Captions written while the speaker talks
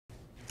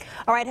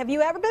All right, have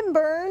you ever been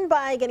burned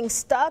by getting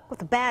stuck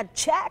with a bad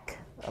check?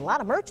 A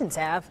lot of merchants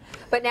have.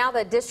 But now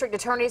the district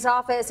attorney's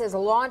office is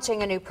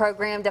launching a new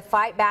program to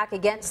fight back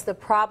against the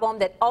problem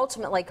that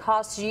ultimately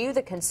costs you,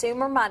 the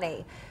consumer,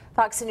 money.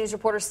 Fox News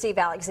reporter Steve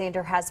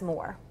Alexander has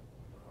more.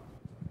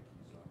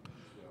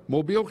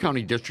 Mobile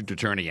County District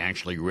Attorney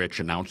Ashley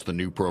Rich announced the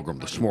new program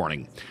this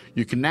morning.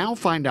 You can now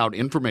find out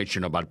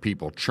information about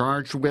people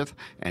charged with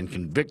and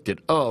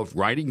convicted of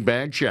writing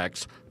bad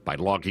checks by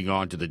logging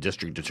on to the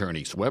district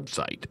attorney's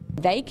website.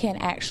 They can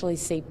actually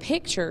see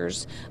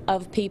pictures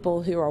of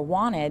people who are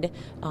wanted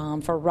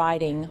for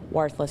writing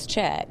worthless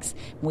checks.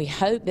 We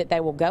hope that they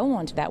will go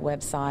onto that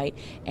website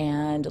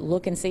and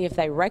look and see if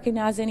they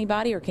recognize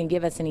anybody or can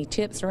give us any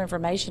tips or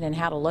information on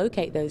how to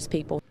locate those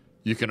people.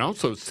 You can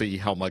also see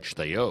how much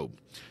they owe.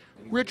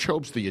 Rich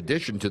hopes the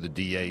addition to the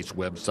DA's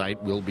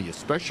website will be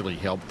especially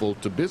helpful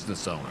to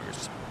business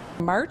owners.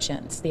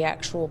 Merchants, the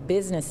actual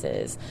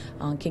businesses,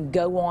 can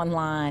go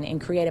online and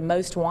create a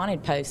most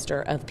wanted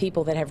poster of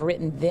people that have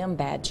written them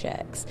bad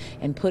checks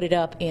and put it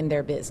up in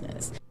their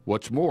business.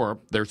 What's more,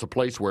 there's a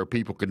place where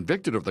people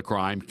convicted of the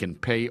crime can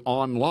pay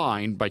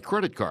online by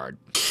credit card.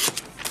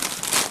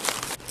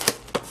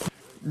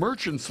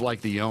 Merchants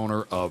like the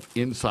owner of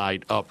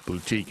Inside Up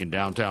Boutique in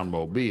downtown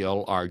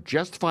Mobile are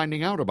just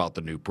finding out about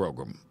the new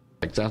program.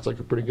 It sounds like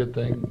a pretty good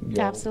thing.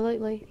 Yeah.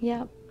 Absolutely.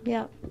 Yep.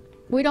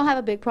 We don't have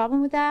a big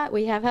problem with that.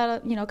 We have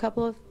had a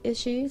couple of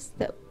issues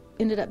that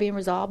ended up being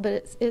resolved,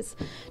 but it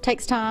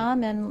takes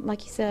time, and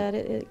like you said,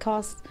 it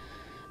costs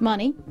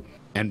money.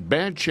 And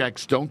bad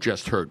checks don't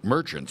just hurt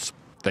merchants,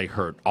 they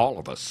hurt all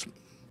of us.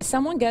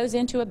 Someone goes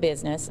into a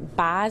business,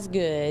 buys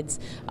goods,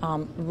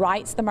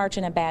 writes the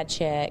merchant a bad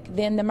check,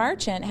 then the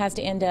merchant has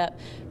to end up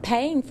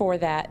paying for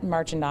that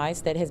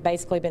merchandise that has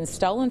basically been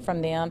stolen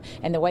from them,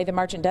 and the way the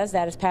merchant does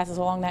that is passes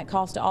along that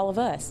cost to all of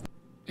us.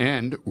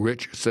 And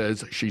Rich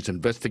says she's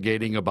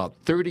investigating about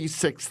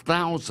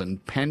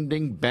 36,000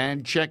 pending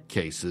bad check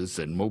cases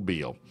in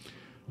Mobile.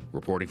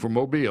 Reporting from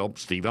Mobile,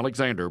 Steve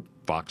Alexander,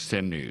 Fox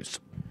 10 News.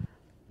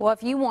 Well,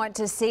 if you want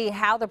to see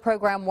how the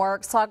program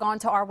works, log on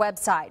to our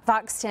website,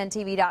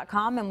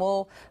 fox10tv.com, and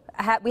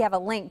we have a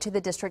link to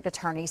the district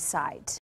attorney's site.